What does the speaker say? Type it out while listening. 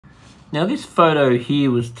Now this photo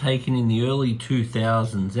here was taken in the early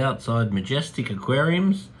 2000s outside Majestic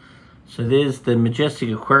Aquariums. So there's the Majestic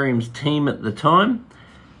Aquariums team at the time.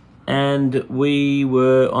 And we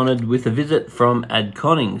were honoured with a visit from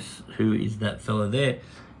Konings, who is that fella there.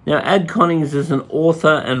 Now Konings is an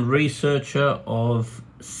author and researcher of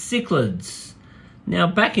cichlids. Now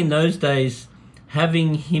back in those days,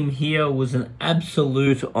 having him here was an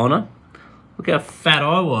absolute honour. Look how fat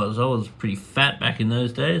I was. I was pretty fat back in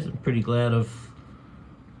those days. I'm pretty glad I've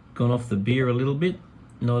gone off the beer a little bit.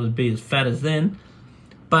 Not to be as fat as then.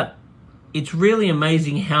 But it's really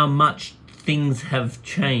amazing how much things have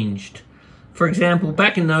changed. For example,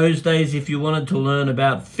 back in those days, if you wanted to learn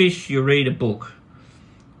about fish, you read a book.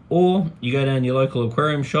 Or you go down your local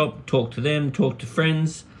aquarium shop, talk to them, talk to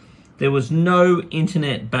friends. There was no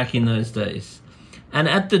internet back in those days. And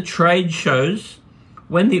at the trade shows,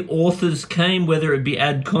 when the authors came, whether it be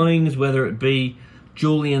Konings, whether it be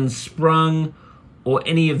Julian Sprung, or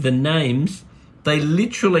any of the names, they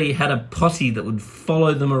literally had a posse that would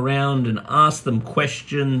follow them around and ask them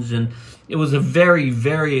questions, and it was a very,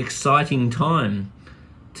 very exciting time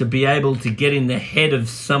to be able to get in the head of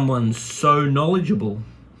someone so knowledgeable.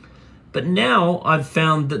 But now I've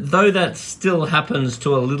found that though that still happens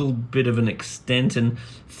to a little bit of an extent, and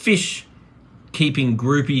fish keeping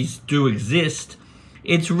groupies do exist,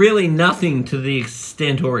 it's really nothing to the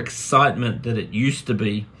extent or excitement that it used to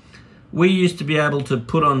be. We used to be able to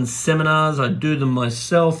put on seminars. I'd do them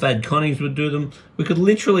myself. Konings would do them. We could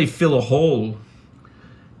literally fill a hall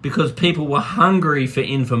because people were hungry for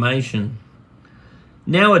information.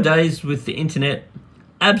 Nowadays, with the internet,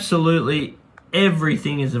 absolutely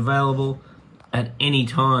everything is available at any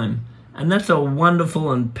time. And that's a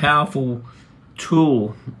wonderful and powerful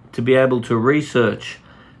tool to be able to research.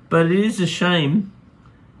 But it is a shame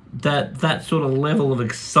that that sort of level of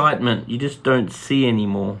excitement you just don't see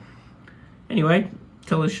anymore. Anyway,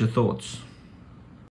 tell us your thoughts.